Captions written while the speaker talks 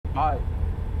Hi.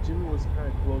 Jimmy was kind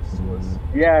of close to us.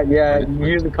 Yeah,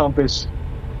 use the compass.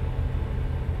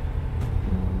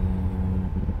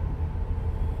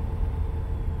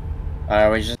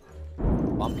 We just.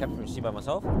 I'm capturing C by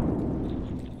myself.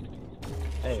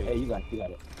 Hey, you got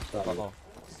it. Fuck off.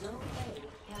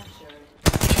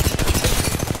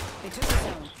 They took the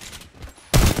zone.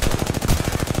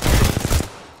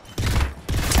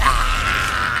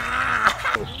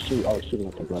 Oh, shoot,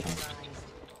 not the blood.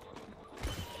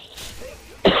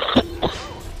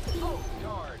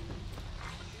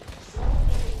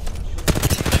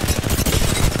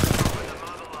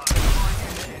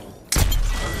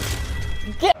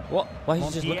 What? Why is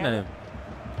he just looking at him?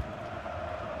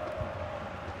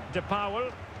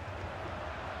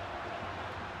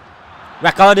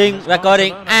 Recording.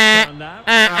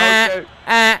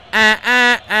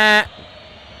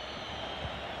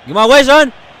 Get my way,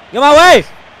 son. Get my way.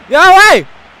 Get my way.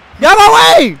 Get my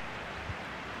way.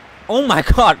 Oh my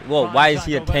God. Whoa, why is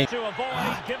he a tank?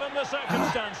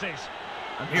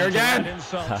 Here again.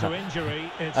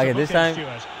 Okay, this time,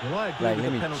 like, let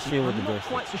me chill with the joystick.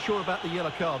 Quite so sure about the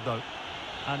yellow card though.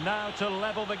 And now to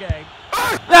level the game.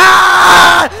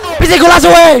 Ah! Pise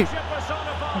golazo, wey!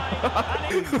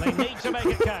 They need to make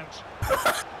it count.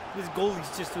 This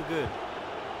goalie's just too good.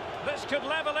 This could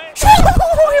level it. Shoot the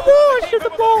ball! Shoot the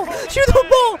ball! Shoot the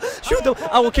ball! Shoot the!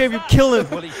 I don't care if you kill him.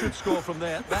 Well, he should score from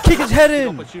there. Kick his head in.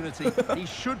 Opportunity. He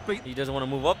should beat. He doesn't want to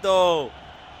move up though.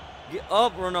 Get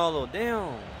up, Ronaldo.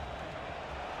 Damn.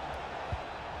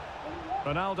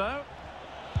 Ronaldo.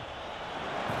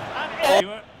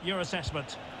 And your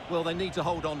assessment. Well, they need to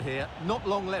hold on here. Not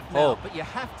long left now, but you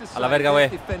have to say a la verga, wey.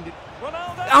 Defended.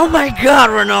 Oh my God,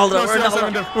 Ronaldo!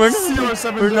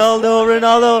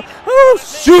 Ronaldo! Oh,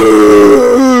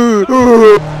 shoot!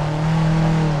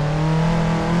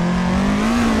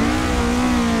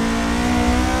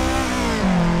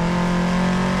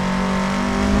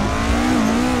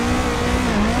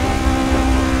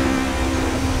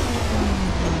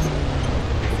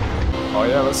 Oh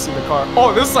yeah, let's see the car.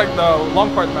 Oh, this is like the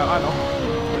long part map. I know.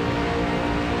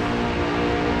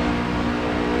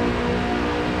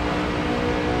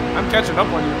 I'm catching up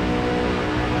on you.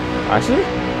 Actually?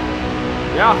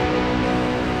 Yeah.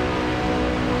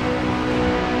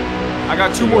 I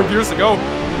got 2 more gears to go.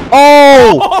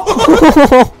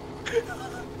 Oh!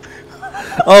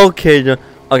 Okay, John.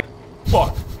 Okay.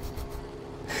 Fuck.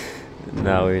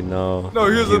 Now we know. No,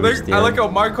 here's the thing. I like how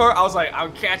my car, I was like,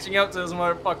 I'm catching up to this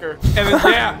motherfucker. And then,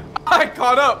 yeah, I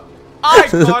caught up. I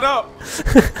caught up.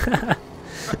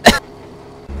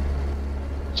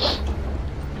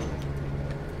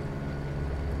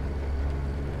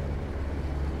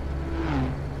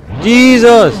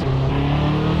 Jesus!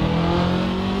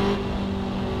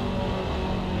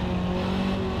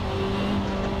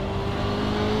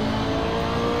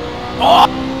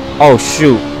 Oh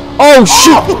shoot! Oh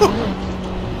shoot!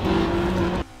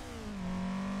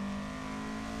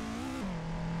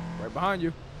 Right behind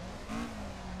you.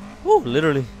 Oh,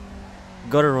 literally.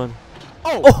 Gutter run.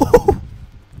 Oh!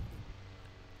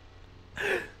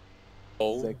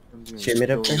 Shim it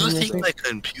up. Do you think my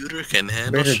computer can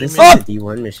handle Brother, this is shimming? the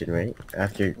D1 mission, right?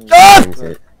 After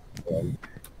it.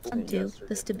 Undo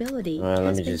the stability let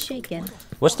has me been just- shaken.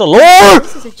 What's the lore?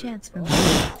 This is a chance for me.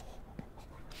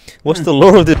 What's the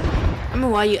lore of this? I'm gonna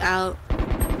wire you out.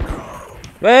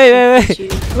 Wait!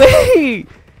 Shoot. Wait!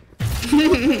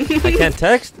 I can't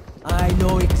text? I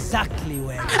know exactly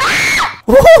where.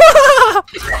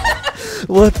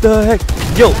 What the heck?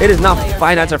 Yo, it is not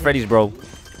Five Nights at Freddy's, bro.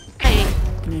 Hey,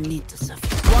 You need to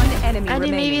suffer. One enemy I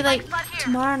think remaining. maybe like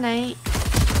tomorrow night.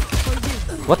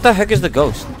 What the heck is the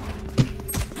ghost?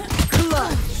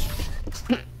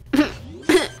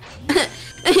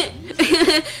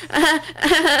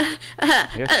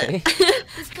 You okay?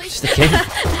 Just a game.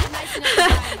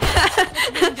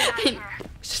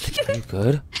 Just a game. You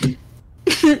good?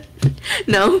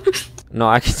 No. No,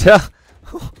 I can tell.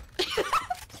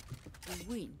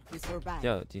 Win. We survive.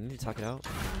 Yo, do you need to talk it out?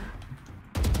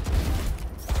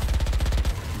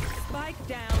 Spike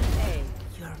down A.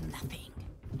 You're nothing.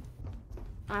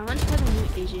 I want to try the new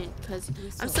agent because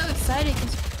I'm so excited.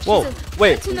 Cause Whoa, she's a-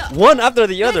 wait, that's enough. one after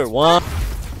the other. One.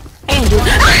 Andrew.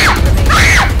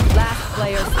 Last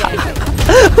player standing.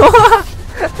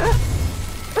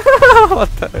 What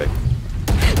the heck?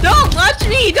 Don't watch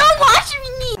me! Don't watch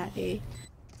me!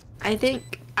 I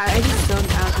think I just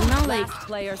zoned out. You know, like Last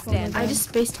player standing. I just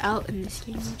spaced out in this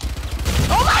game.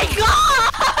 Oh my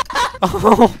god!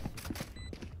 Oh.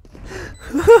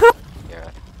 Yeah.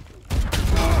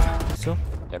 So?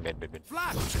 Yeah, mid.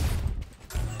 Flash.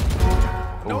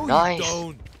 Oh, nice.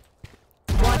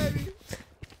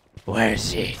 Where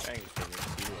is he? Thanks,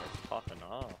 Jimmy.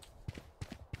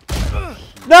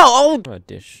 No! Oh! A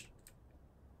dish.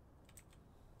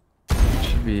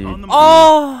 Should be.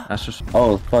 Oh! That's just.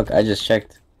 Oh fuck! I just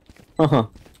checked. Haha.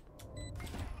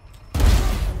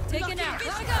 Taken out.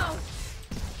 Here we go.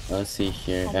 Let's see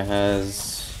here. It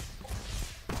has.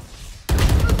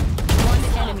 One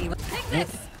enemy. Take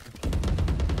this.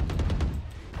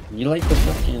 You like the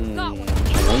fucking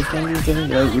chamoy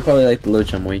candies? You probably like the little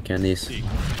chamoy candies.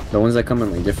 The ones that come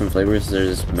in like different flavors.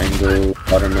 There's mango,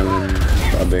 watermelon,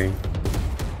 strawberry.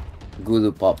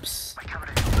 Gulu pops.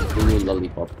 Gulu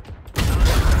lollipop.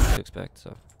 To expect,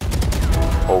 so.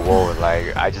 Oh whoa,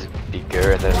 like I just be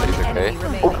good and then everybody's okay.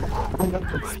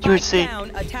 You would see.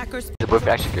 Attackers. The book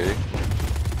actually good.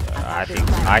 I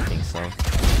think so.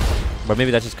 But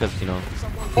maybe that's just because, you know.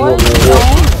 What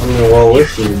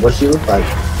she look like?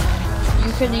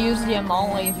 You can use the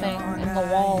Amali thing in the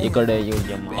wall. You gotta use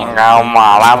your mom.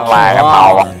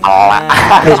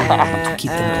 To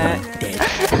keep them from dead.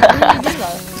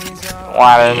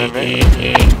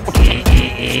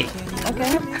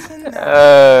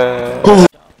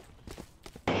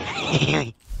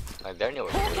 Like they're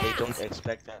nowhere. They don't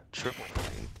expect that triple.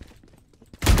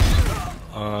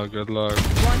 Good luck.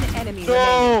 One enemy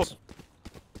remains.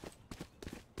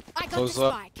 Close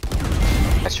up.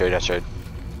 That's true. That's true.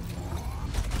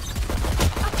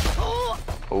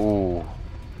 Ooh.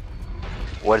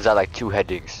 What is that, like 2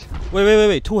 headings?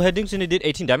 Wait. 2 headings and it did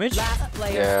 18 damage? Last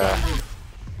player Yeah. standing.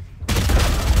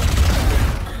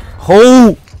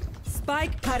 Oh!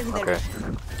 Spike. Okay.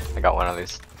 I got one at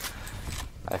least.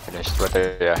 I finished right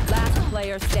there, yeah. Last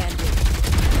player standing.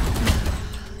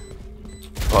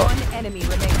 Oh. One enemy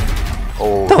remaining.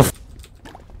 Oh.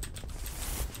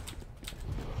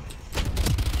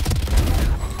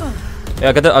 Yeah,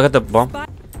 I got the bomb. One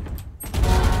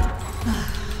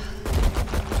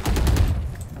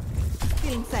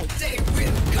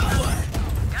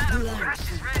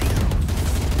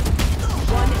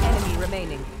enemy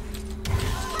remaining.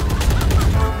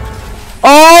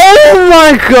 Oh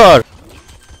my god!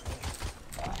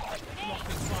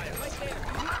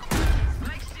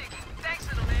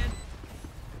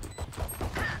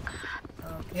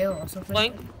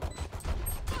 Flank.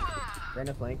 Ran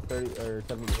a flank 30 or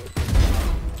 78.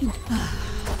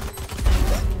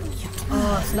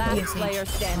 Last player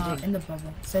standing. In the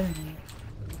bubble. 70.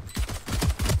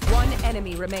 One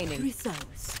enemy remaining. Maybe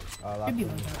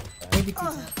one tap. Maybe 2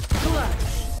 taps.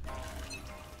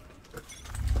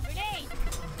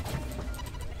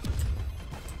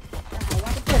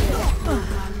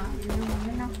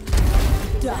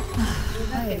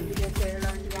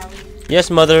 Yes,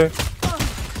 mother.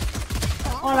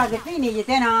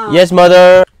 Yes,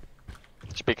 mother.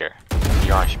 Speaker.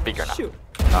 You're on speaker now.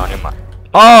 No, never mind.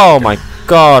 Oh my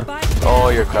god. Oh,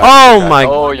 you're cracked. Oh You're my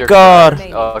cracked. Oh, you're god.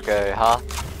 cracked. Okay, huh?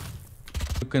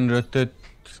 You can rotate.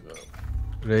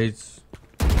 Raise.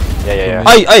 Yeah.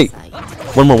 Hey!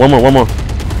 One more.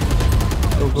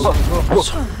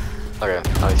 Okay,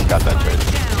 at least you got that trade.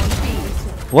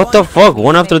 What the fuck?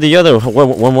 One after the other.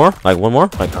 One more? Like one more?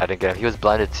 Like I didn't get him. He was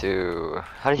blinded too.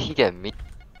 How did he get me?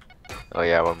 Oh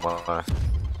yeah, one more.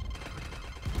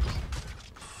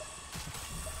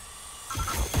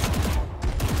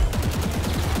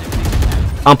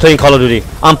 I'm playing Call of Duty.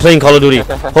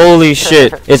 Holy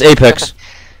shit. It's Apex.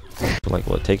 Like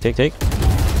what? Take.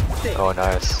 Oh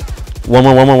nice. One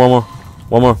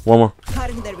more.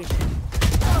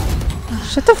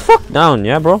 Shut the fuck down,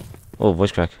 yeah, bro. Oh,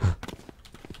 voice crack.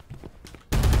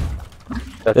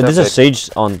 There's a sage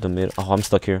on the mid. Oh, I'm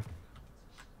stuck here.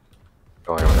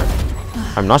 Go over there.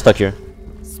 I'm not stuck here.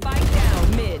 Spike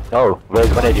down mid. Oh, where's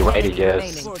 180?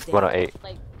 Yes. 108.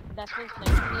 Like, that's what's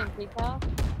nice to me in pre-cal.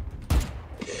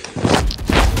 I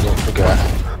forgot.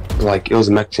 Like it was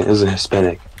Mexican. It was a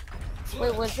Hispanic.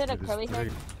 Wait, was it a curly hair?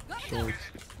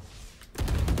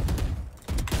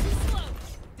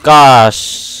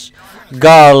 Gosh.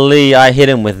 Golly, I hit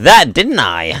him with that, didn't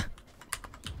I?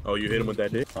 Oh, you hit him with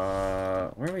that dick? Where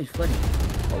are we flipping?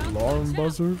 Alarm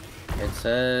buzzer. It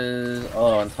says,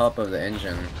 oh, on top of the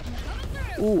engine.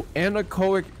 Ooh,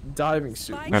 anechoic diving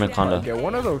suit. Anaconda. Get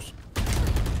one of those.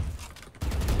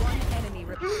 One enemy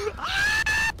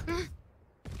remaining.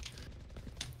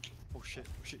 Oh shit,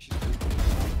 she's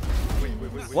Wait.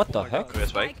 What the heck?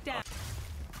 Spike down.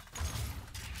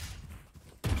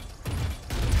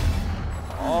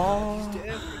 He's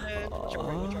dead. Watch your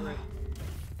right.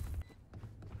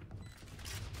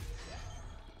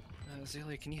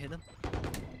 Zelia, can you hit him?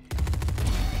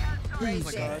 Oh my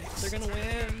god, they're gonna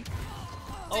win!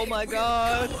 Oh my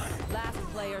god! Last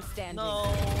player standing. No!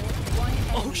 One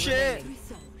Oh enemy shit! remaining.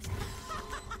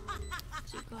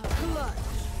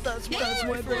 That's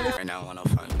why, bro! Right now,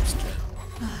 105.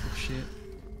 Oh shit.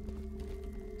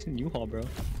 New hall, bro.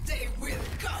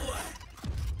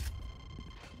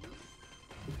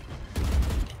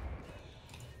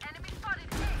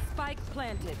 Spike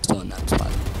planted. Still in that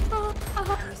spot.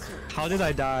 How did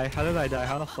I die? How did I die?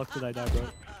 How the fuck did I die, bro?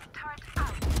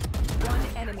 One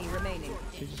enemy remaining.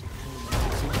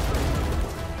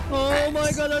 Oh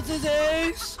my god, that's his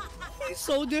ace! He's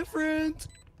so different!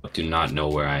 Do not know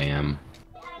where I am.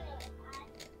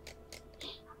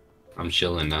 I'm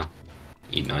chilling now.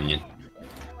 Eating onion.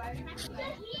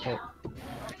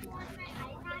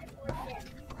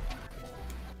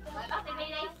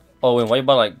 Oh, wait, why you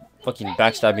about like fucking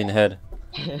backstab me in the head?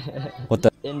 What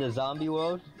the? In the zombie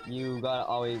world, you gotta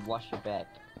always watch your back.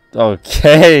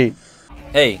 Okay.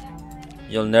 Hey,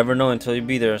 you'll never know until you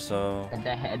be there, so.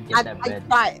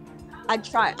 I'd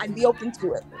try. I'd be open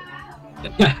to it.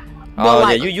 Oh,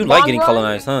 like, yeah, you like getting long run?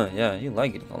 colonized, huh? Yeah, you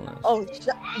like getting colonized. Oh,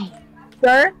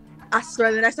 sir, I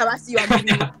swear the next time I see you, I'm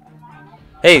beating you.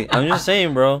 Hey, I'm just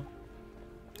saying, bro.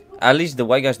 At least the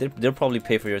white guys, they'll probably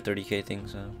pay for your 30K thing,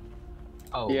 so.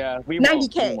 Oh. Yeah, we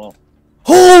 90K.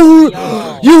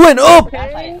 Oh, you went up.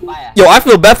 Yo, I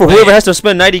feel bad for whoever has to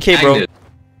spend 90K, bro.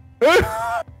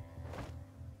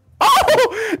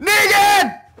 Oh,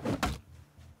 Negan!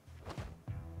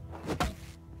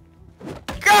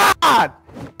 God!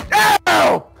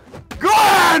 Ew! Go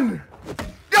on!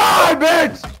 Die,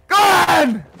 bitch! Go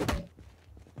on!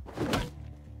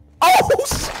 Oh,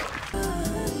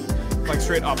 like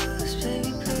straight up.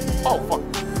 Oh, fuck.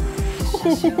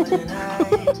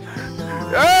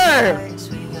 Hey!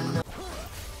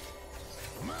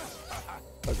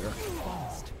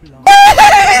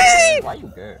 Why you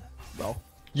good, bro?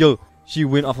 Yo, she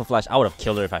went off a flash. I would have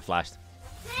killed her if I flashed.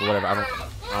 But whatever, I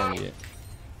don't need it.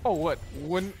 Oh, what?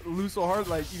 Wouldn't lose so hard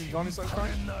like eating Johnny starts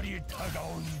crying?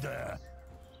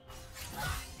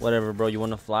 Whatever, bro. You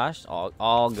want to flash?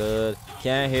 All good.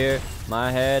 Can't hear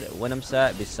my head when I'm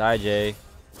sat beside Jay.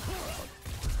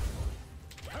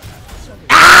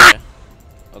 Ah!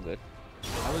 Oh, good.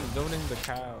 I was zoning the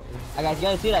cow. I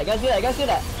gotta see that. Gotta see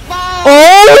that.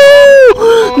 Oh!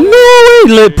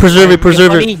 No way! Preserve it.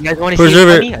 Preserve it.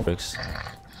 Preserve it.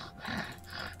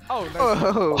 Oh,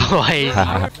 nice. Why?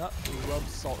 Not rub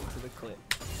salt into the clip.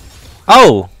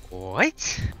 Oh!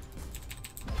 What?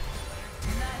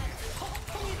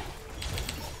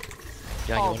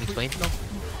 Yeah, you want to explain? No.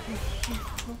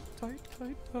 Tight.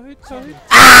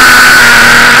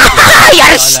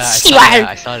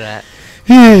 I saw that.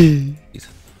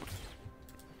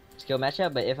 Skill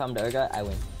matchup, but if I'm the Urgot, I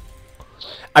win.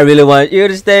 I really want you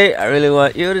to stay. I really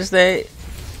want you to stay.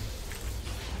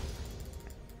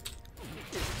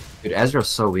 Dude, Ezra's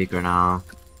so weak right now.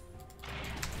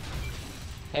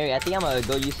 Harry, I think I'm gonna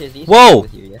go use his East Whoa!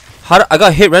 with you, yeah? I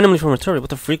got hit randomly from a turret. What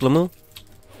the freak, Lamu?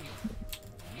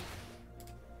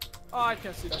 Oh, I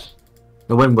can't see that.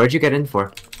 No, where'd you get in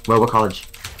for? What college?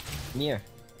 Mir.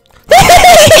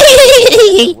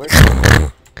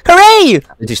 Hooray!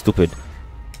 This is stupid.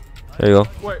 There you go.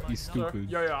 Wait, He's sir? stupid.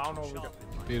 Yeah, I don't know what we got.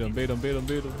 Bait him.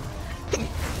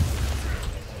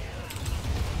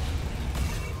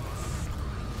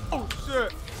 Oh,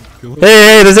 shit.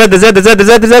 Hey, the Z.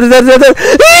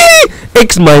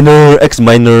 X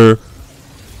minor.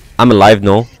 I'm alive,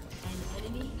 no?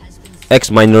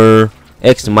 X minor.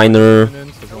 No,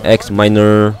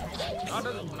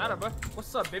 doesn't matter, bro.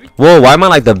 What's up, baby? Whoa, why am I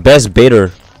like the best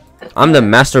baiter? I'm the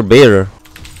master baiter.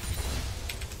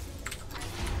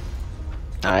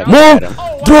 Move!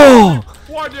 Bro!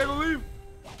 Why'd you leave?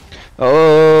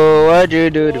 Oh, what'd you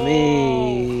do to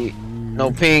me? No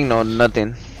ping, no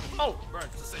nothing. Oh, right,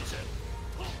 it's the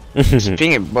same shit.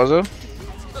 Ping it, bozo.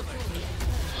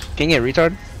 Ping it,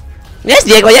 retard. Yes,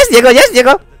 Diego. Yes.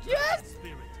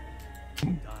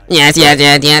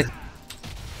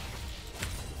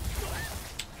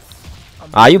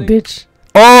 Ah, you bitch.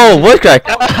 Oh, voice crack.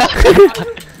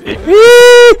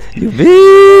 You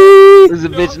bitch. Who's a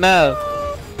bitch now?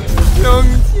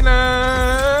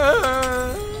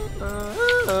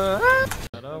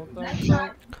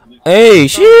 Hey,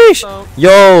 sheesh.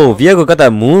 Yo, Diego got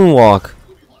that moonwalk.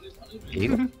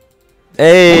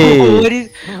 Hey.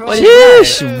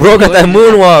 Sheesh. Bro got that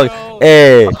moonwalk.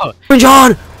 Hey.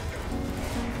 John.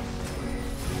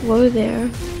 Whoa there.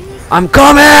 I'm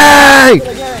coming!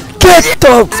 Get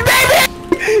the baby!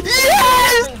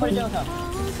 Yes!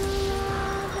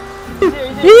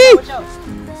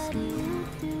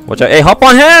 Watch out! Hey, hop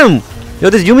on him! Yo,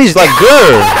 this Yumi's like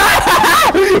good.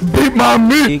 Beat my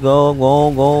meat. Go,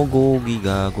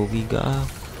 giga.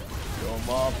 You're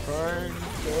my friend,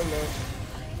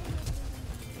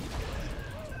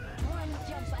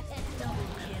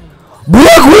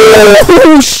 Black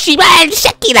Widow! 씨발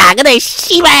새끼다. 그래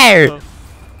씨발.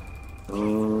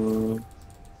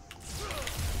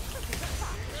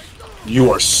 You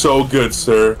are so good,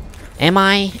 sir. Am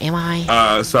I? Am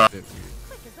I? Sorry.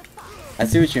 I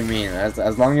see what you mean.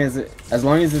 As long as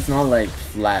it's not like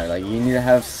flat, like you need to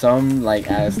have some like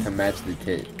ass to match the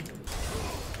tit.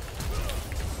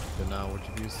 But now, what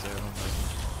you do, stay-at-home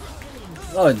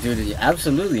husband? Oh, dude,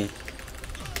 absolutely.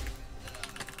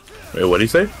 Wait, what did he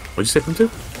say? What did you say from two?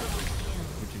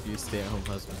 Would you be a stay-at-home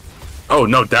husband? Oh,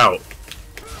 no doubt.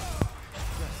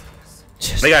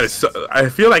 They got it. So, I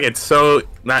feel like it's so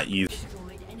not easy.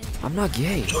 I'm not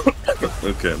gay.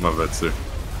 Okay, my bad, sir.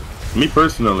 Me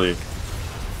personally,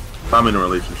 if I'm in a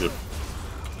relationship,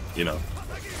 you know.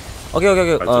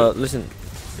 Okay. Listen.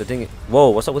 The thing. Whoa,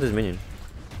 what's up with this minion?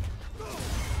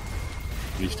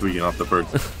 He's tweaking off the bird.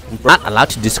 Not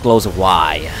allowed to disclose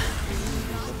why.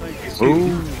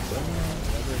 Ooh.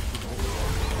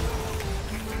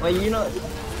 Well, you know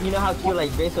how cute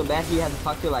like Grace so bad you have to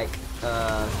talk to like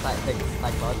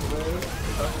psychological.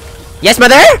 Yes,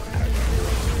 mother.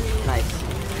 Nice.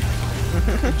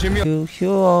 Jimmy,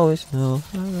 you always know.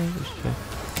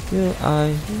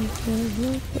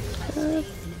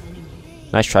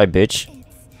 Nice try, bitch.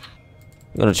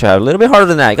 I'm gonna try a little bit harder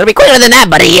than that. Gotta be quicker than that,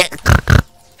 buddy.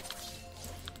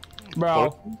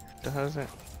 Bro.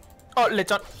 Oh,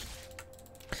 legit.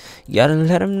 You gotta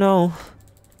let him know.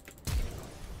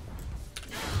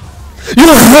 You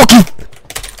fucking.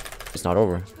 It's not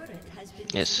over.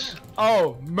 Yes.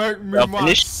 Oh, make me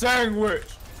my sandwich.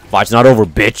 Fight's not over,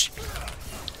 bitch.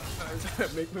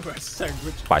 Make me my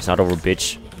sandwich. Fight's not over,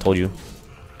 bitch. Told you.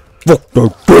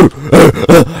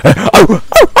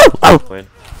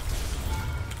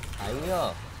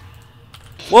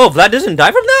 Whoa, Vlad doesn't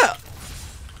die from that?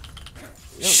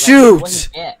 Shoot!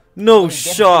 No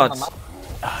shot.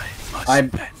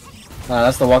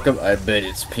 That's the walk up. I bet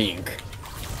it's pink.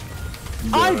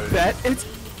 I bet it's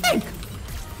pink.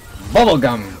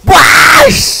 Bubblegum.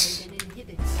 Wash!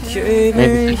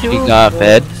 Maybe she got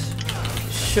fed.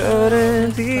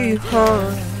 Shouldn't be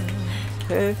hard.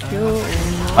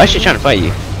 Why is she trying to fight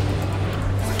you?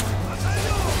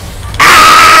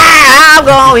 I'm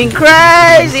going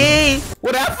crazy.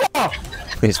 What that for?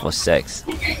 It's for sex.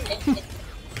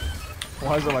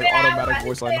 Why is it like automatic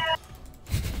voice line?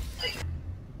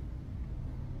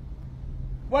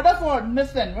 What that for?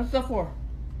 Missing. What's that for?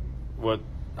 What?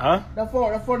 Huh? That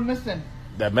for missing.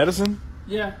 That medicine?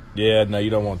 Yeah. Yeah, no, you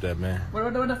don't want that, man.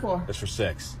 What that for? That's for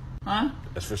sex. Huh?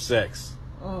 That's for sex.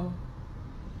 Oh.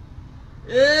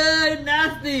 Ew,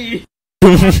 nasty.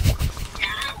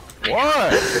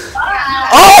 What?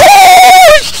 Oh!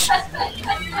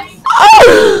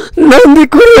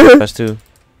 That's two.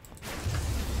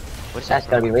 What's that?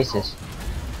 Gotta be racist.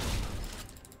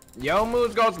 Yo,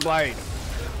 moves goes blade.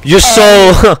 You're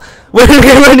so. Wait,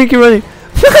 keep running.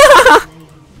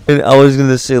 And I was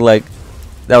gonna say like,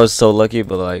 that was so lucky,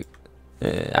 but like,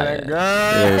 yeah,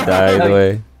 die either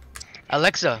way.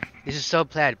 Alexa, this is so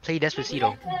sad. Play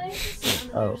Despacito.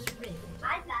 Oh.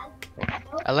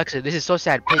 Alexa, this is so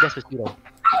sad. Play Despacito.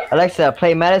 Alexa,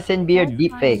 play Madison Beer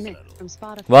Deepfake.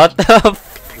 What the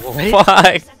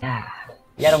fuck?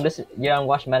 You don't listen. You don't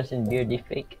watch Madison Beer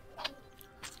Deepfake.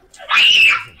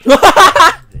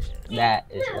 That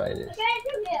is what it is.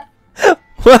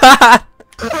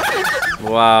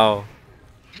 Wow.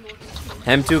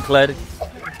 M2 Cled.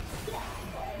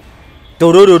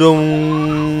 Do do do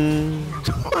dum.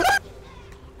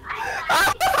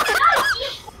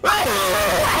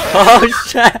 Oh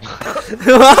shit.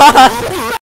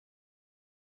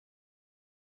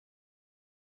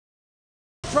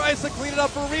 Tries to clean it up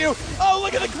for Ryu. Oh,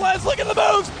 look at the cleanse, look at the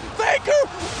moves! Faker!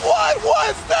 What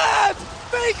was that?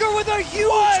 Faker with a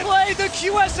huge play, the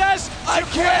QSS! I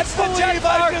can't believe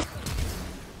I just...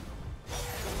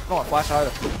 Come on, flash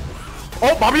either.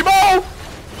 Oh, Bobby Bo!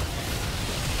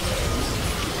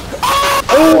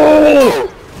 Oh!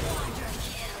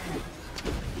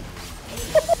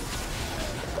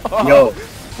 Yo,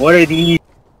 what are these?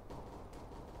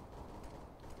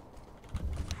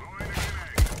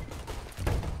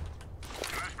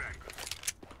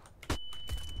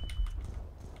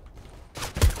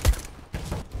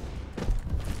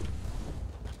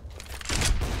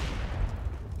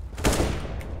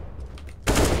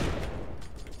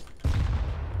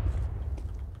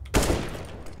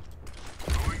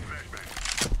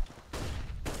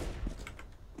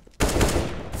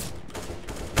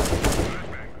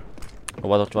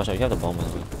 Watch out, you have the bomb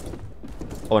as well.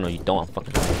 Oh no, you don't. I'm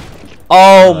fucking.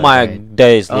 Oh my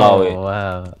days, Lowy. Oh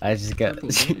wow, I just got. I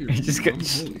just got.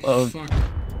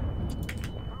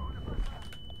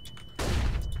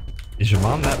 Is your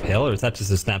mom that pale, or is that just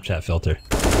a Snapchat filter?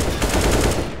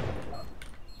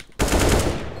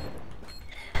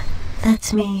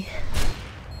 That's me.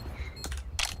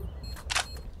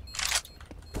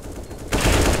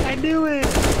 do it.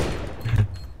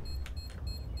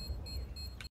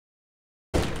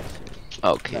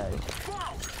 Okay.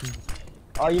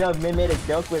 Oh, you know, Min made a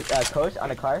joke with Coach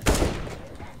on a car.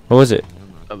 What was it?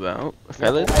 About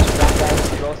fellas?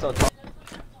 That girl so tall.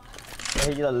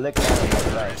 And he just looked at him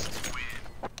like, right.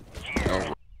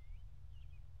 Oh.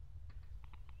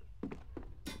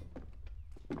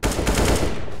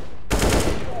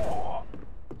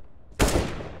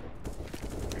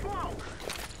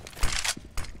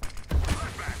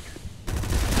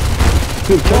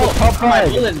 Dude, kill my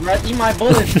bullets, bro. Eat my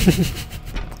bullets.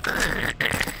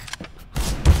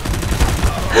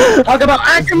 Talk about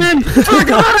Ackerman! Talk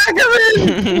about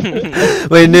Ackerman!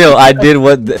 Wait, Neil, I did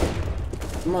what the...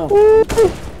 Come on.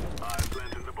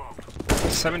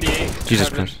 78. Jesus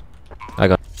Christ. I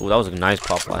got... Ooh, that was a nice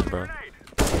pop line, bro.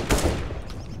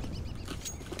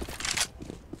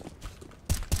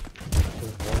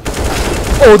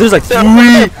 Oh, there's like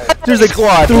 3! There's like 3!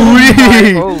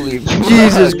 Holy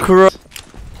Jesus Christ.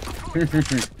 If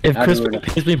Chris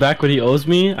pays me back what he owes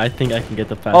me, I think I can get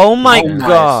the pass. Oh my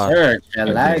god. Sir,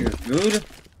 lag, dude.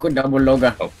 Good double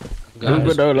logo.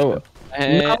 Good logo.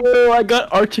 No, I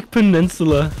got Arctic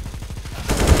Peninsula.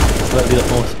 That'd be the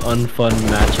most unfun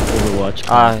match in Overwatch.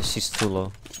 Ah, she's too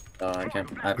low. I can't.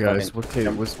 Guys, what can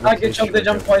I can jump the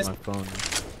jump twice.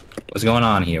 What's going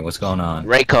on here? What's going on?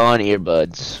 Raycon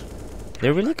earbuds.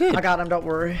 They're really good. I got him, don't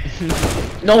worry.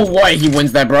 No way he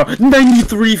wins that, bro.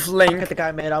 93 flank. I'll get the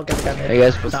guy, man. I'll get the guy, man. Hey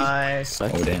guys, what's Nice.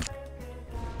 Oh damn.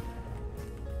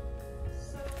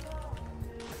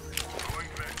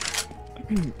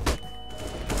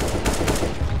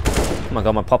 Oh my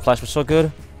god, my pop flash was so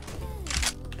good.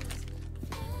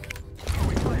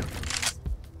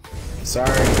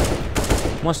 Sorry.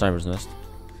 More sniper's nest.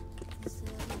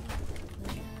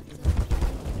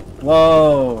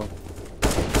 Whoa.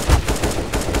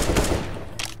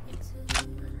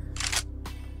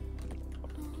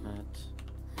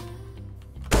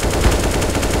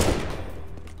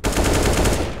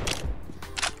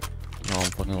 No,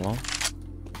 I'm fucking alone.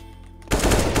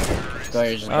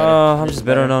 I'm just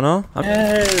better now, no? We're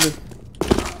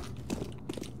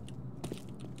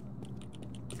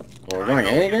going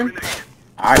A again?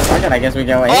 Alright, fuck it, I guess we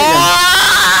go A again.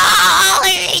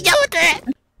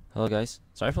 Hello guys,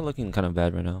 sorry for looking kind of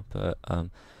bad right now, but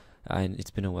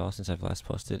it's been a while since I've last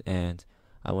posted, and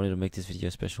I wanted to make this video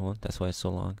a special one. That's why it's so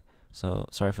long. So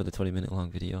sorry for the 20-minute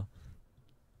long video.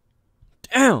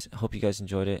 Damn! I hope you guys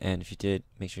enjoyed it, and if you did,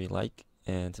 make sure you like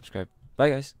and subscribe. Bye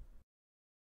guys.